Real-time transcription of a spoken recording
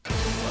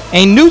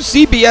A new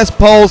CBS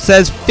poll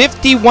says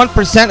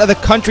 51% of the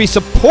country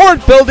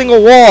support building a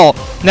wall.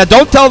 Now,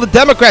 don't tell the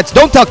Democrats,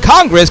 don't tell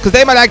Congress, because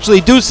they might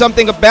actually do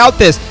something about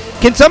this.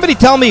 Can somebody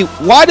tell me,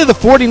 why do the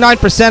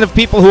 49% of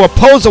people who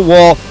oppose a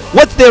wall,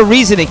 what's their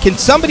reasoning? Can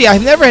somebody,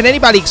 I've never had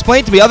anybody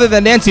explain to me other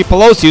than Nancy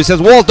Pelosi, who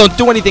says walls don't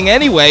do anything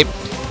anyway,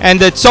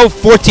 and it's so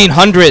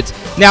 1400s.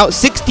 Now,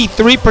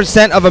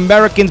 63% of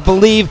Americans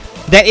believe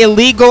that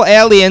illegal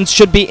aliens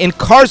should be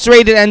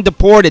incarcerated and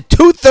deported.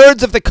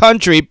 2/3 of the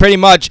country, pretty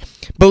much,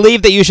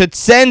 believe that you should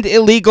send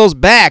illegals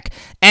back.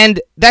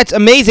 And that's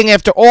amazing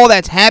after all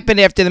that's happened,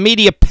 after the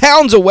media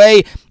pounds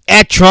away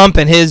at Trump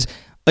and his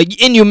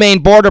inhumane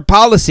border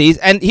policies.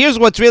 And here's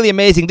what's really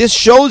amazing. This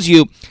shows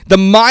you the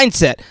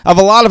mindset of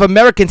a lot of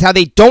Americans, how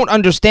they don't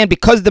understand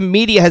because the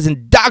media has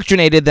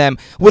indoctrinated them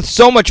with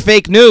so much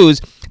fake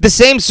news. The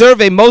same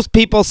survey, most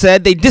people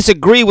said they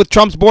disagree with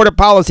Trump's border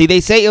policy.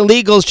 They say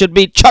illegals should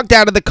be chucked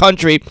out of the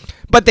country,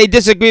 but they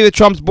disagree with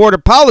Trump's border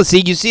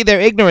policy. You see their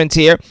ignorance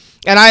here.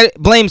 And I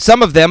blame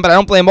some of them, but I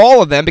don't blame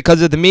all of them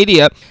because of the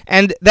media.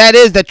 And that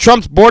is that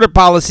Trump's border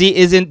policy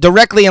is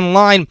directly in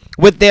line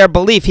with their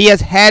belief. He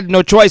has had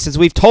no choice. As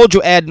we've told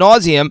you ad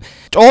nauseum,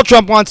 all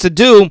Trump wants to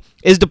do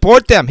is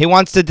deport them. He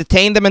wants to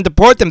detain them and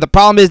deport them. The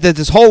problem is there's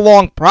this whole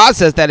long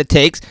process that it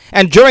takes.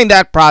 And during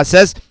that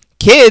process,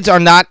 kids are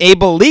not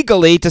able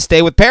legally to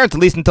stay with parents,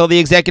 at least until the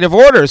executive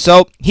order.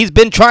 So he's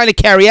been trying to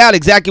carry out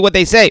exactly what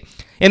they say.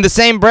 In the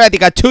same breath, you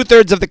got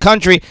 2/3 of the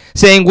country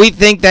saying we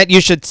think that you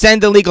should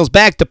send illegals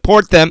back,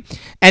 deport them,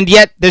 and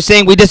yet they're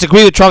saying we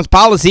disagree with Trump's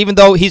policy, even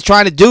though he's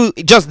trying to do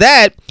just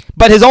that,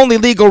 but his only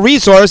legal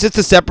resource is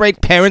to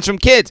separate parents from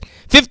kids.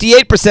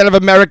 58% of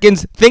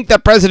Americans think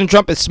that President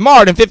Trump is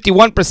smart, and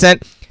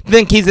 51%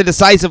 think he's a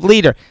decisive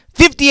leader.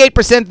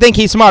 58% think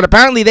he's smart.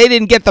 Apparently, they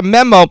didn't get the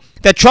memo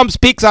that Trump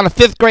speaks on a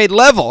 5th grade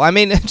level. I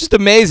mean, it's just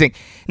amazing.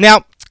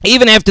 Now,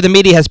 even after the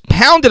media has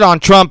pounded on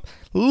Trump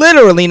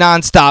literally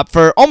nonstop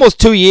for almost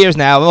 2 years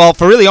now. Well,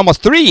 for really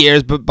almost 3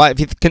 years, but if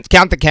you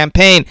count the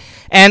campaign.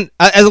 And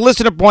as a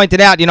listener pointed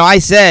out, I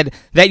said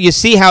that you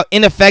see how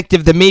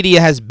ineffective the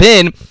media has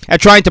been at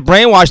trying to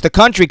brainwash the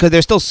country because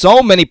there's still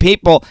so many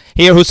people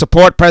here who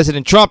support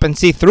President Trump and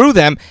see through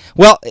them.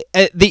 Well,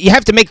 you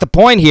have to make the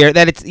point here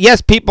that it's,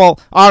 yes, people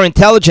are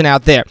intelligent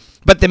out there,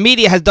 but the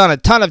media has done a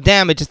ton of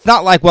damage. It's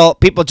not like, well,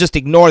 people just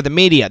ignore the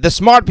media. The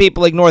smart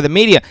people ignore the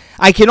media.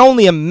 I can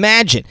only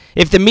imagine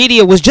if the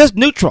media was just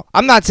neutral.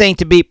 I'm not saying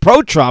to be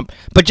pro-Trump,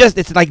 but just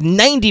it's like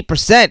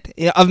 90%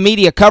 of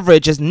media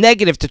coverage is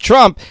negative to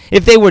Trump.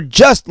 If they were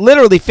just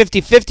literally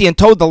 50-50 and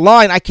towed the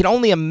line, I can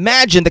only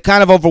imagine the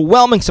kind of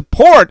overwhelming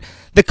support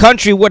the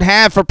country would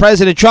have for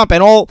President Trump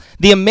and all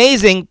the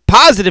amazing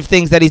positive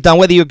things that he's done,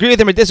 whether you agree with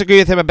him or disagree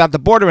with him about the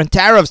border and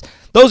tariffs.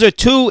 Those are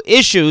two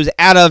issues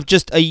out of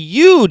just a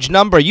huge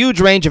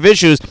range of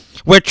issues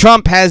where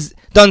Trump has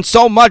done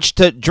so much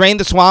to drain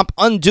the swamp,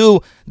 undo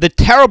the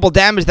terrible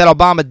damage that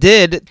Obama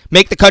did,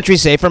 make the country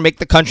safer, make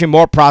the country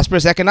more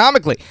prosperous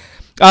economically.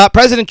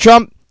 President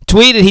Trump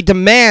tweeted he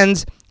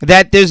demands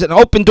that there's an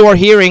open-door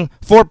hearing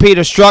for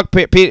Peter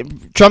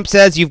Strzok. Trump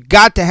says you've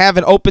got to have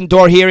an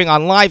open-door hearing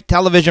on live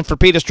television for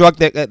Peter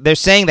Strzok. They're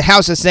saying, the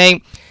House is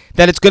saying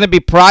that it's going to be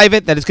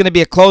private, that it's going to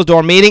be a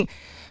closed-door meeting.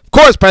 Of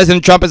course,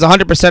 President Trump is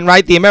 100%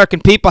 right. The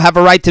American people have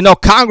a right to know.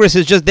 Congress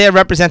is just there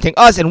representing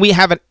us, and we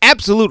have an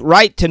absolute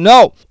right to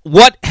know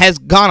what has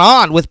gone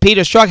on with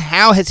Peter Strzok.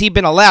 How has he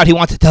been allowed? He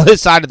wants to tell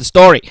his side of the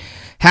story.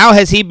 How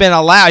has he been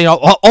allowed?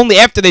 Only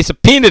after they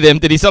subpoenaed him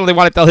did he suddenly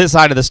want to tell his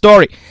side of the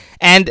story.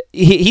 And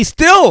he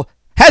still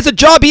has a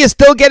job. He is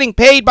still getting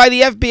paid by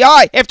the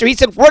FBI after he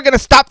said, we're going to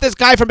stop this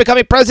guy from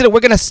becoming president. We're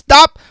going to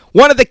stop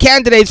one of the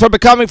candidates from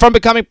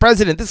becoming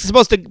president. This is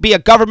supposed to be a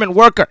government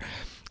worker.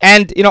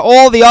 And,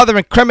 all the other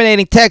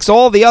incriminating texts,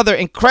 all the other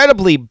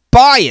incredibly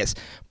biased,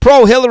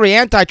 pro-Hillary,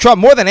 anti-Trump,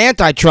 more than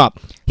anti-Trump.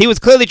 He was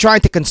clearly trying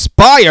to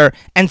conspire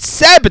and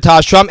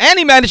sabotage Trump, and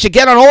he managed to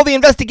get on all the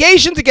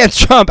investigations against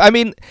Trump. I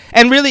mean,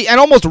 and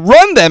almost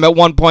run them at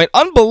one point.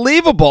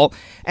 Unbelievable.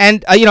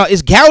 And,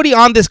 is Gowdy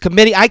on this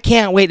committee? I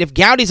can't wait. If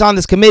Gowdy's on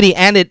this committee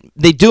and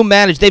they do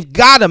manage, they've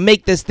got to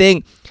make this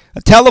thing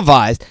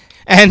televised.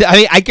 And,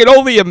 I can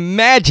only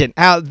imagine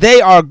how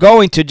they are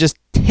going to just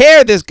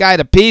tear this guy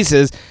to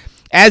pieces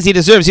as he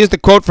deserves. Here's the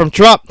quote from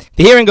Trump.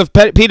 The hearing of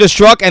Peter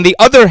Strzok and the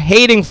other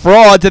hating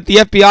frauds at the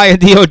FBI and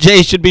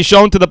DOJ should be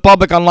shown to the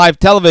public on live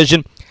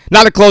television.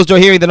 Not a closed-door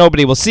hearing that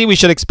nobody will see. We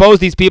should expose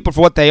these people for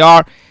what they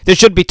are. There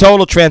should be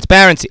total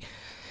transparency.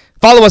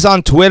 Follow us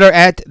on Twitter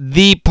at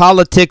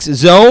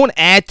ThePoliticsZone,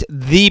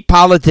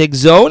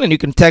 and you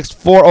can text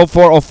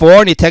 40404,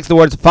 and you text the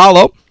words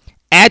follow,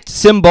 @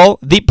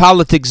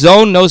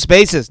 ThePoliticsZone, no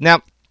spaces.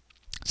 Now,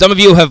 some of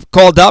you have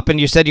called up and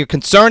you said you're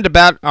concerned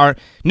about our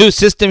new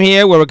system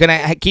here where we're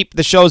going to keep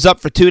the shows up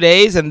for 2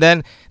 days and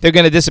then they're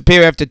going to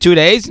disappear after 2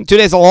 days. And 2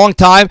 days is a long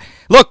time.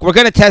 Look, we're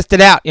going to test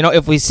it out.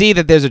 If we see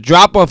that there's a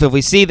drop-off, if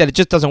we see that it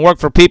just doesn't work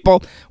for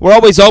people, we're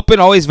always open,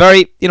 always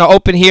very,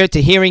 open here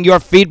to hearing your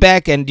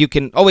feedback. And you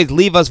can always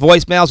leave us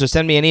voicemails or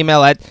send me an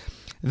email at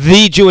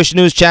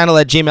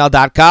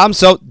thejewishNewsChannel@gmail.com.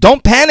 So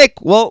don't panic.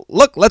 Well,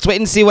 look, let's wait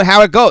and see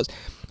how it goes.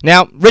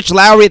 Now, Rich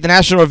Lowry at the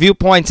National Review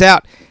points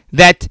out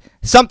that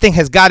something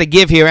has got to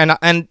give here,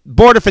 and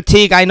border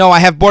fatigue, I know I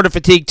have border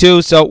fatigue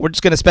too, so we're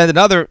just going to spend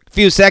another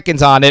few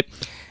seconds on it,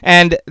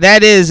 and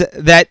that is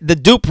that the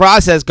due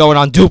process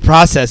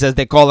as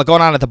they call it,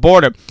 going on at the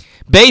border,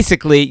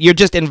 basically, you're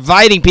just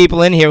inviting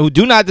people in here who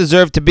do not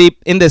deserve to be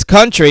in this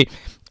country,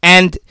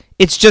 and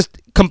it's just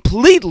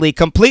completely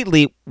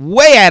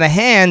way out of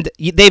hand.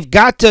 They've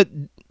got to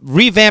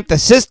revamp the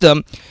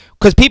system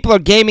because people are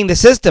gaming the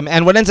system,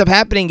 and what ends up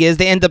happening is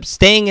they end up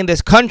staying in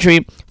this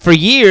country for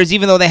years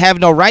even though they have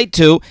no right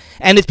to,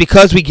 and it's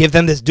because we give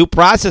them this due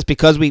process,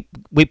 because we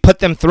put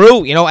them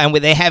through, and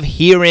they have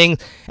hearings,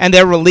 and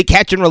they're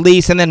catch and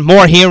release, and then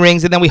more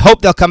hearings, and then we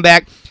hope they'll come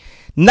back.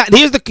 Here are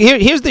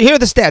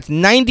the stats.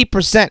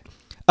 90%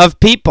 of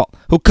people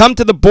who come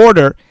to the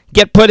border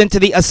get put into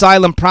the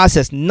asylum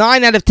process.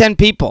 9 out of 10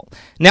 people.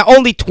 Now,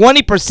 only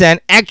 20%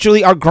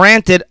 actually are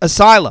granted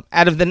asylum.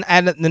 Out of the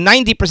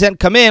 90%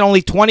 come in,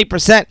 only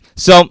 20%.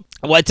 So,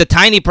 it's a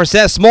tiny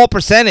small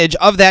percentage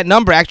of that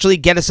number actually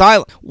get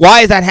asylum.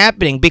 Why is that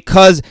happening?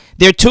 Because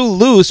they're too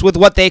loose with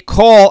what they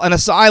call an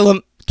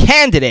asylum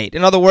candidate.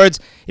 In other words,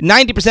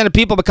 90% of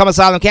people become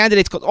asylum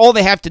candidates because all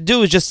they have to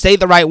do is just say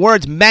the right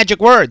words, magic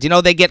words.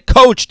 They get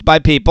coached by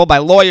people, by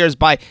lawyers,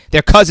 by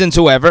their cousins,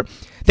 whoever.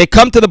 They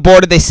come to the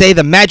border, they say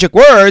the magic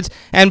words,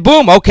 and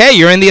boom, okay,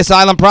 you're in the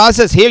asylum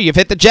process. Here, you've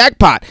hit the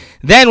jackpot.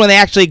 Then when they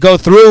actually go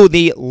through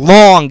the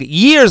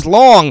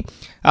years-long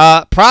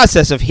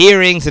process of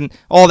hearings and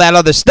all that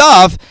other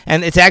stuff,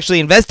 and it's actually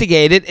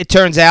investigated, it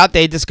turns out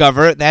they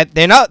discover that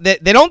they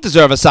don't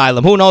deserve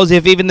asylum. Who knows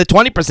if even the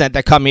 20%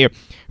 that come here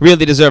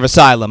really deserve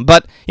asylum.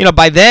 But,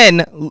 by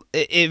then,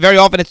 very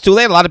often it's too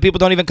late. A lot of people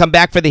don't even come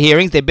back for the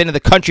hearings. They've been in the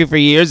country for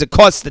years. It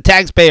costs the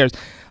taxpayers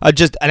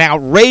just an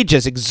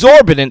outrageous,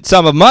 exorbitant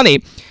sum of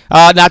money,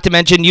 not to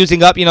mention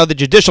using up, the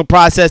judicial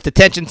process,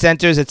 detention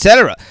centers,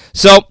 etc.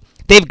 So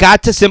they've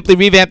got to simply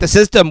revamp the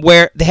system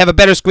where they have a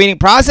better screening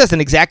process,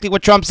 and exactly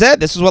what Trump said.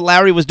 This is what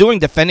Lowry was doing,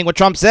 defending what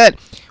Trump said,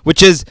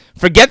 which is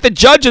forget the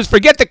judges,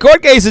 forget the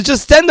court cases,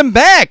 just send them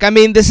back. I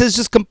mean, this is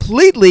just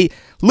completely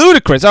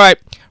ludicrous. All right,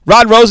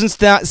 Rod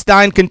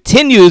Rosenstein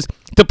continues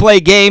to play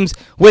games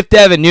with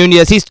Devin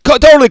Nunes. He's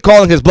totally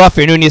calling his bluff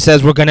here. Nunes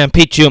says, we're going to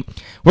impeach you.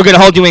 We're going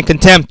to hold you in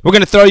contempt. We're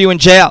going to throw you in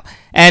jail.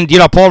 And,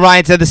 Paul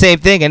Ryan said the same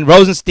thing, and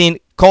Rosenstein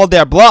called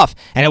their bluff.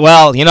 And,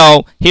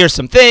 here's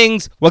some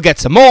things. We'll get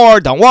some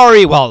more. Don't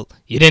worry. Well,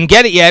 you didn't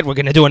get it yet. We're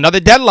going to do another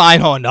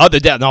deadline. Oh, no,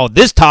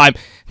 this time,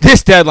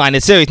 this deadline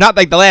is serious. Not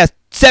like the last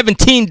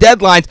 17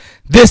 deadlines.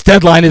 This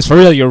deadline is for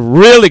real. You're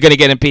really going to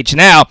get impeached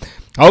now.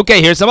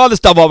 Okay, here's some other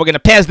stuff. Well, we're going to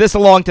pass this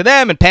along to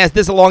them and pass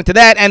this along to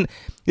that. And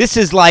this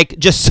is like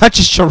just such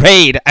a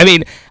charade. I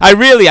mean,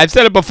 I've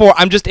said it before,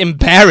 I'm just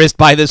embarrassed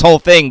by this whole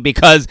thing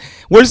because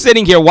we're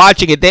sitting here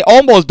watching it. They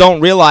almost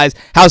don't realize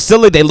how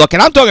silly they look.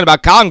 And I'm talking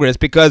about Congress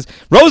because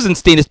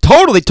Rosenstein is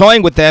totally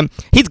toying with them.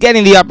 He's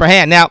getting the upper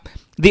hand. Now,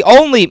 the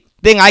only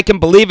thing I can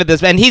believe at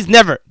this, and he's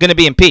never going to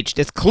be impeached.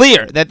 It's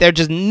clear that they're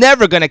just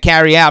never going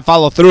to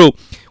follow through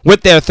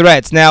with their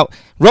threats. Now,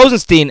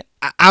 Rosenstein,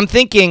 I'm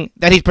thinking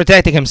that he's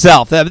protecting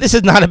himself. This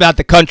is not about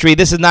the country.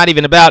 This is not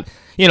even about,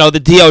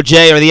 the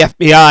DOJ or the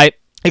FBI.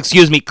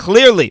 Excuse me.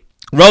 Clearly,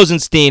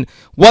 Rosenstein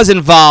was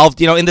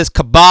involved, in this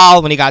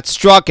cabal when he got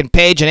struck, and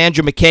Page and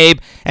Andrew McCabe,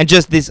 and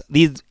just these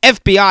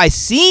FBI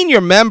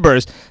senior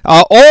members,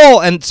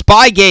 and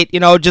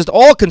Spygate, just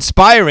all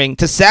conspiring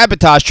to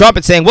sabotage Trump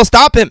and saying, we'll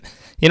stop him,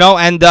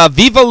 and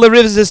viva la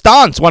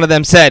resistance, one of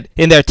them said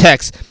in their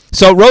text.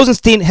 So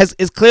Rosenstein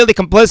is clearly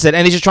complicit,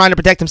 and he's just trying to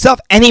protect himself,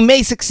 and he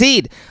may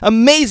succeed.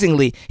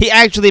 Amazingly, he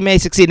actually may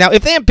succeed. Now,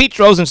 if they impeach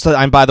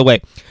Rosenstein, by the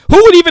way,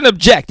 who would even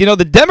object?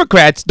 The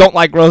Democrats don't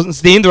like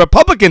Rosenstein. The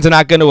Republicans are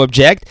not going to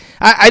object.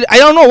 I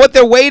don't know what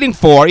they're waiting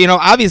for.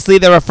 Obviously,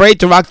 they're afraid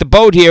to rock the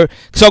boat here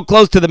so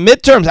close to the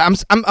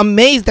midterms. I'm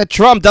amazed that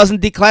Trump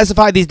doesn't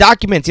declassify these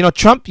documents.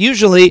 Trump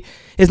usually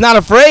is not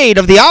afraid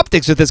of the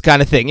optics with this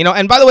kind of thing.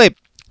 And by the way,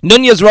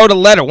 Nunes wrote a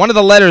letter, one of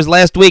the letters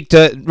last week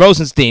to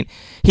Rosenstein.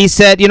 He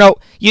said,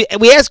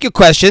 we ask you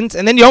questions,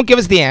 and then you don't give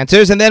us the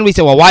answers, and then we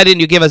say, well, why didn't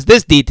you give us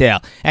this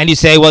detail? And you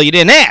say, well, you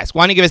didn't ask.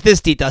 Why didn't you give us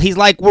this detail? He's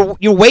like,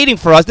 you're waiting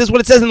for us. This is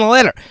what it says in the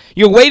letter.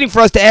 You're waiting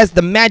for us to ask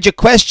the magic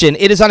question.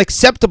 It is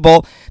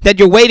unacceptable that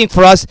you're waiting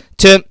for us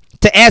to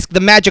ask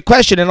the magic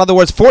question. In other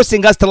words,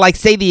 forcing us to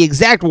say the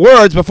exact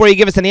words before you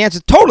give us any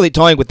answers, totally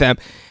toying with them.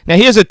 Now,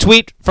 here's a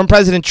tweet from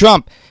President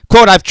Trump.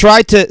 Quote, I've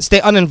tried to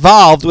stay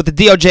uninvolved with the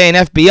DOJ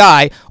and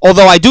FBI,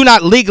 although I do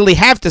not legally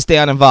have to stay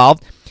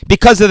uninvolved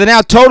because of the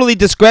now totally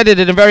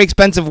discredited and very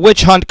expensive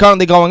witch hunt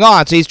currently going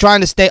on. So he's trying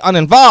to stay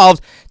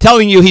uninvolved,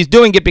 telling you he's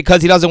doing it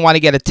because he doesn't want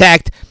to get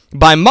attacked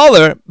by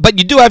Mueller. But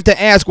you do have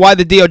to ask why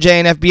the DOJ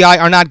and FBI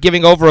are not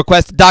giving over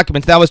requested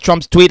documents. That was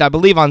Trump's tweet, I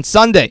believe, on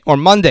Sunday or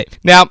Monday.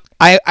 Now,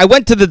 I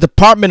went to the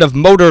Department of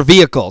Motor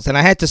Vehicles, and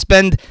I had to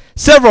spend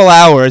several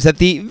hours at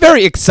the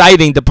very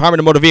exciting Department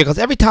of Motor Vehicles.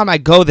 Every time I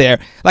go there,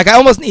 I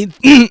almost need,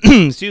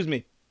 excuse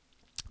me,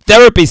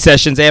 therapy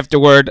sessions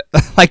afterward,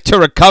 to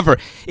recover.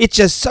 It's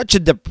just such a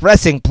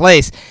depressing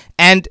place.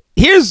 And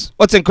here's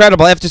what's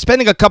incredible. After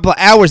spending a couple of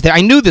hours there,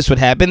 I knew this would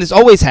happen. This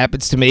always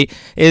happens to me,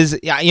 is,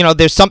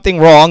 there's something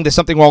wrong. There's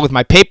something wrong with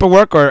my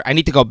paperwork, or I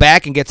need to go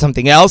back and get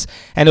something else.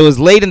 And it was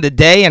late in the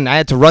day, and I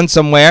had to run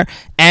somewhere.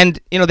 And,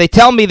 they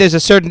tell me there's a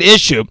certain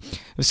issue.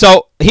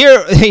 So here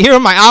are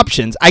my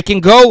options. I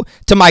can go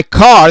to my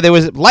car. There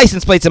was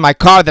license plates in my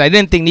car that I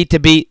didn't think needed to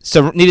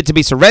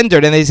be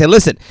surrendered. And they said,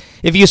 listen,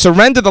 if you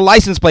surrender the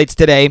license plates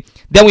today,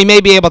 then we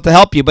may be able to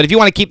help you. But if you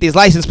want to keep these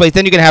license plates,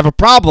 then you're going to have a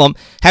problem,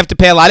 have to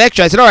pay a lot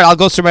extra. I said, all right, I'll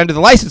go surrender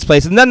the license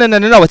plates. And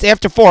no. It's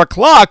after 4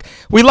 o'clock.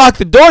 We lock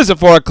the doors at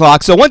 4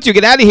 o'clock. So once you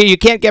get out of here, you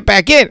can't get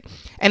back in.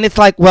 And it's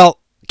like, well,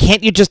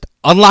 can't you just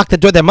unlock the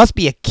door? There must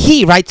be a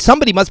key, right?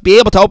 Somebody must be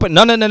able to open.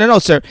 No,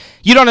 sir.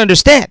 You don't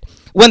understand.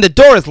 When the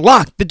door is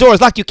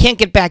locked, you can't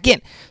get back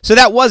in. So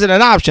that wasn't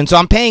an option. So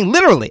I'm paying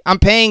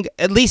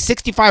at least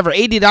 $65 or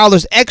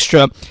 $80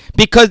 extra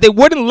because they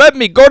wouldn't let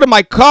me go to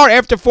my car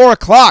after 4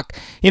 o'clock.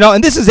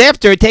 And this is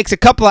after it takes a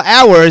couple of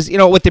hours,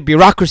 with the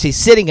bureaucracy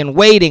sitting and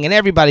waiting, and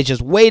everybody's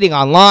just waiting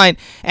online,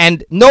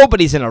 and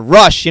nobody's in a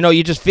rush.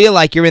 You just feel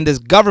like you're in this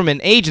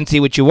government agency,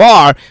 which you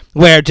are,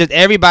 where just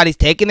everybody's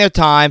taking their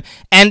time.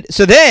 And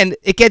so then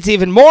it gets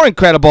even more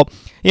incredible.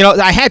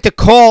 I had to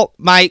call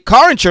my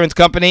car insurance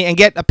company and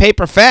get a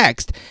paper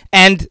faxed.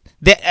 And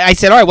I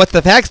said, all right, what's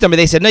the fax number?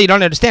 They said, no, you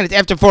don't understand. It's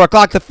after 4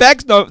 o'clock. The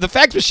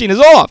fax machine is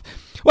off.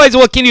 Well, I said,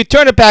 well, can you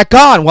turn it back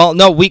on? Well,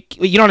 no,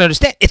 you don't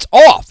understand. It's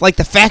off. Like,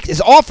 the fax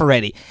is off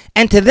already.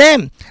 And to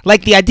them,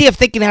 like, the idea of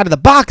thinking out of the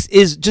box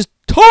is just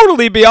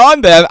totally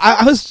beyond them.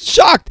 I was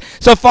shocked.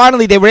 So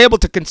finally, they were able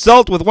to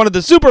consult with one of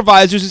the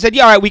supervisors who said,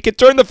 yeah, all right, we could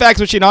turn the fax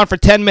machine on for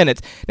 10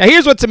 minutes. Now,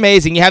 here's what's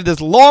amazing. You have this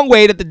long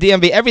wait at the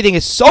DMV. Everything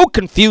is so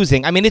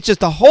confusing. I mean, it's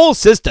just the whole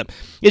system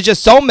is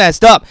just so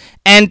messed up.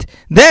 And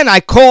then I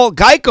call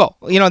Geico,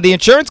 the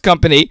insurance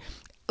company.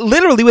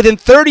 Literally within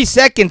 30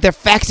 seconds, they're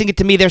faxing it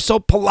to me. They're so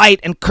polite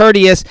and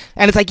courteous.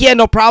 And it's like, yeah,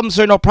 no problem,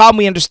 sir, no problem.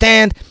 We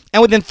understand.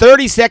 And within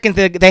 30 seconds,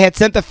 they had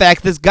sent the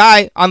fax. This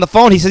guy on the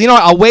phone, he says,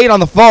 I'll wait on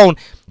the phone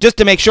just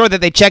to make sure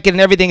that they check it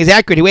and everything is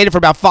accurate. He waited for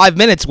about 5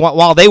 minutes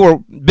while they were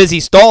busy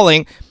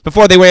stalling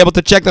before they were able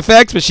to check the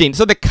fax machine.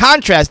 So the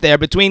contrast there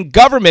between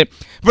government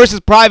versus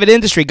private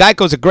industry.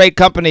 Geico's a great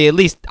company. At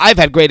least I've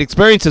had great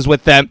experiences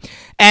with them.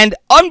 And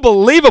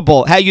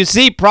unbelievable how you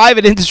see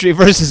private industry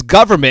versus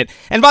government.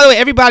 And by the way,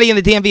 everybody in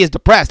the DMV is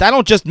depressed. I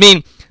don't just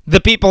mean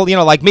the people,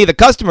 like me, the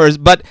customers,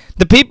 but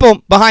the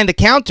people behind the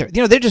counter.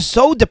 They're just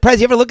so depressed.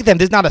 You ever look at them?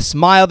 There's not a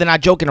smile. They're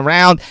not joking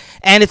around.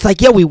 And it's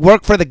like, yeah, we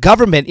work for the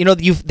government.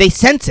 They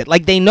sense it.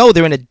 Like, they know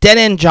they're in a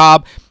dead-end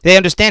job. They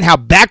understand how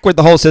backward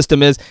the whole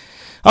system is.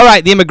 All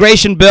right, the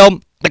immigration bill,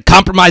 the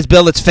compromise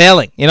bill, it's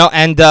failing,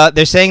 and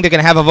they're saying they're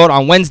going to have a vote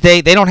on Wednesday.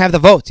 They don't have the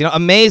votes.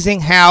 Amazing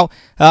how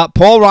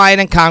Paul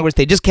Ryan and Congress,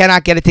 they just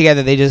cannot get it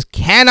together. They just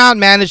cannot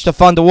manage to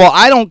fund the wall.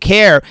 I don't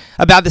care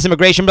about this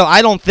immigration bill.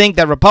 I don't think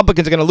that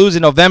Republicans are going to lose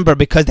in November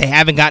because they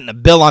haven't gotten a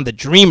bill on the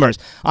Dreamers,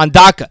 on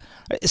DACA.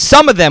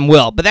 Some of them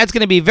will, but that's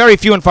going to be very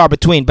few and far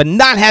between. But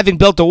not having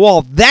built a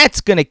wall, that's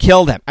going to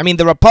kill them. I mean,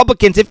 the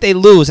Republicans, if they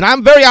lose, and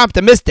I'm very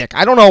optimistic.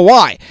 I don't know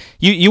why.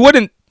 You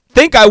wouldn't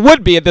think I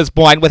would be at this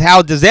point with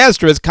how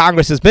disastrous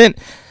Congress has been.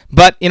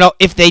 But,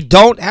 if they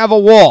don't have a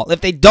wall,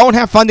 if they don't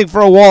have funding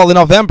for a wall in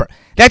November,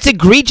 that's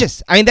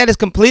egregious. I mean, that is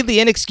completely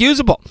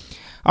inexcusable.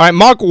 All right,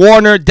 Mark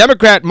Warner,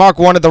 Democrat Mark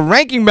Warner, the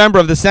ranking member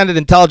of the Senate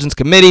Intelligence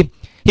Committee,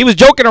 he was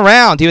joking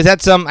around. He was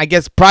at some,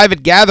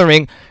 private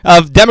gathering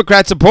of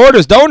Democrat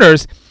supporters,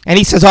 donors, and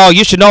he says, oh,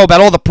 you should know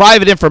about all the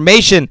private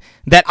information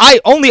that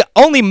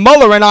only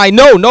Mueller and I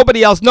know.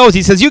 Nobody else knows.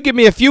 He says, you give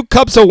me a few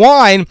cups of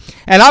wine,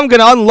 and I'm going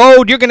to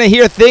unload. You're going to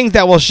hear things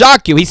that will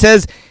shock you. He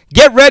says,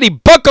 get ready,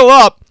 buckle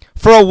up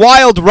for a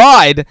wild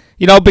ride,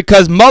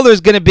 because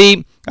Mueller's going to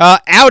be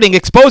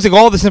exposing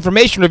all this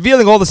information,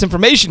 revealing all this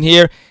information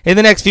here in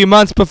the next few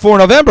months before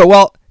November.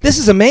 Well, this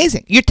is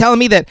amazing. You're telling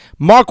me that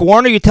Mark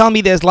Warner, you're telling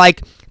me there's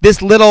like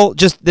this little,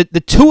 just the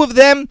two of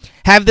them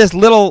have this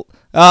little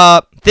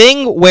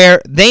thing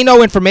where they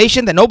know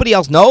information that nobody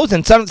else knows,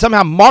 and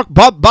somehow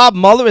Bob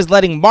Mueller is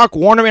letting Mark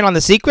Warner in on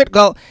the secret?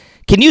 Well,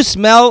 can you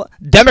smell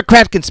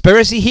Democrat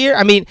conspiracy here?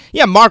 I mean,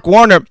 yeah, Mark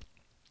Warner,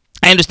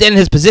 I understand in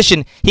his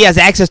position, he has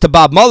access to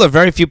Bob Mueller.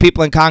 Very few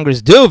people in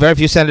Congress do. Very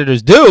few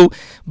senators do.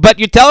 But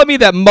you're telling me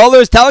that Mueller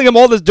is telling him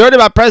all this dirt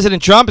about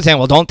President Trump and saying,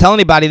 well, don't tell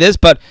anybody this,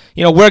 but,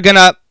 we're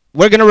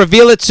going to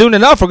reveal it soon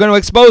enough. We're going to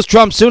expose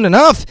Trump soon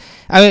enough.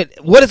 I mean,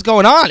 what is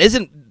going on?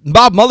 Isn't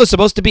Bob Mueller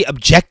supposed to be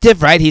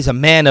objective, right? He's a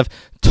man of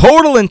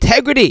total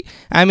integrity.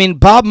 I mean,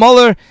 Bob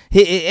Mueller,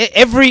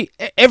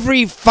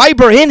 every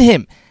fiber in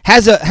him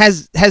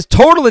has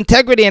total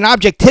integrity and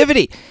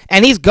objectivity,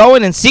 and he's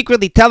going and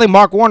secretly telling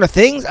Mark Warner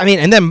things. I mean,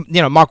 and then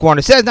Mark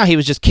Warner says now he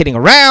was just kidding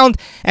around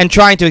and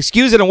trying to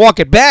excuse it and walk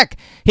it back.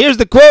 Here's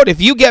the quote: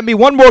 "If you get me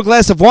one more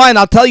glass of wine,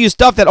 I'll tell you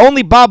stuff that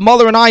only Bob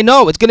Mueller and I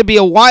know. It's going to be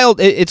a wild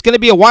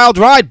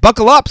ride.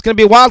 Buckle up. It's going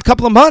to be a wild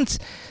couple of months."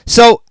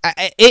 So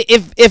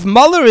if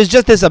Mueller is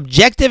just this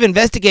objective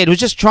investigator who's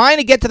just trying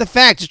to get to the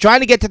facts, just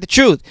trying to get to the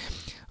truth,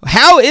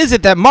 how is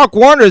it that Mark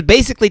Warner is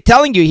basically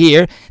telling you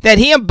here that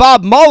he and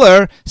Bob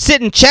Mueller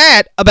sit and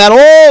chat about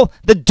all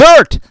the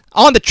dirt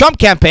on the Trump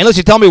campaign, unless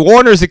you tell me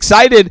Warner's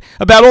excited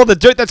about all the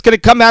dirt that's going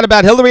to come out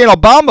about Hillary and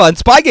Obama and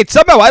Spygate.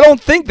 Somehow, I don't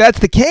think that's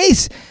the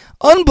case.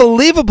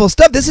 Unbelievable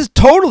stuff. This is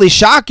totally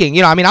shocking.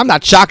 You know, I mean, I'm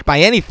not shocked by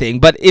anything,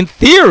 but in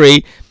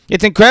theory,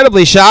 it's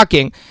incredibly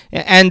shocking.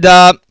 And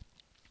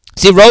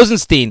see,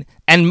 Rosenstein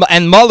and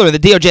Mueller, the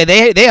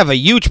DOJ, they have a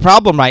huge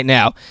problem right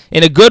now,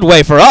 in a good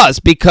way for us,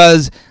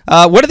 because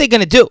what are they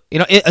going to do? You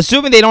know,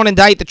 assuming they don't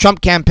indict the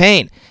Trump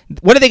campaign,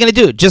 what are they going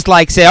to do? Just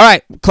like say, all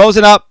right, close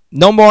it up,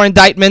 no more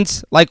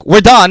indictments, like we're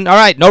done, all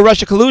right, no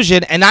Russia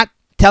collusion, and not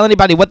tell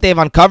anybody what they've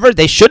uncovered.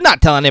 They should not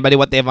tell anybody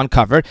what they've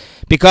uncovered,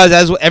 because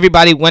as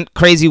everybody went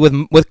crazy with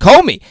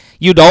Comey,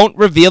 you don't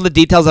reveal the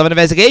details of an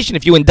investigation.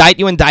 If you indict,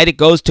 it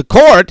goes to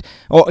court,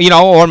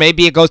 or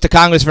maybe it goes to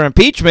Congress for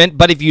impeachment.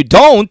 But if you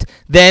don't,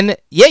 then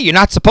you're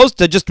not supposed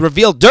to just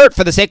reveal dirt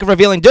for the sake of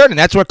revealing dirt, and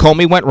that's where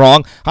Comey went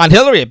wrong on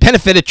Hillary. It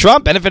benefited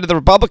Trump, benefited the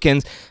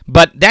Republicans,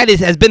 but that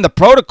has been the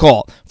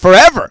protocol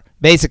forever,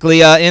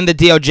 basically, in the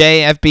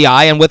DOJ,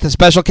 FBI, and with the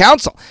special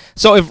counsel.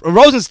 So if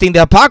Rosenstein, the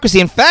hypocrisy,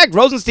 in fact,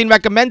 Rosenstein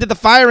recommended the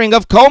firing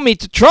of Comey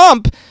to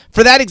Trump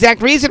for that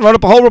exact reason, wrote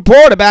up a whole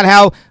report about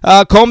how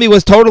Comey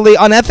was totally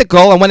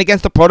unethical and went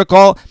against the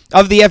protocol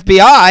of the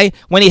FBI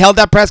when he held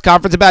that press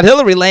conference about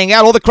Hillary, laying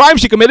out all the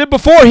crimes she committed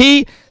before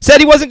he said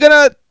he wasn't going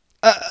to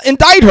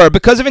indict her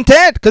because of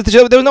intent, because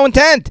there was no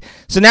intent.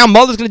 So now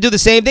Mueller's going to do the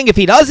same thing. If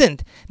he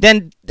doesn't,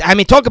 then, I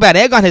mean, talk about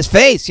egg on his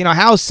face. You know,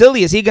 how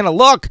silly is he going to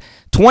look?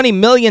 $20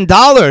 million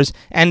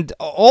and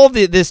all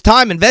this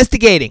time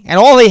investigating, and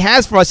all he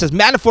has for us is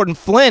Manafort and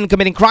Flynn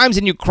committing crimes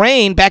in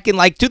Ukraine back in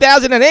like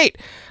 2008.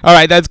 All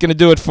right, that's going to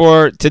do it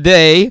for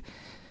today.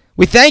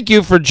 We thank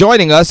you for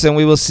joining us, and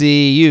we will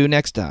see you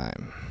next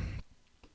time.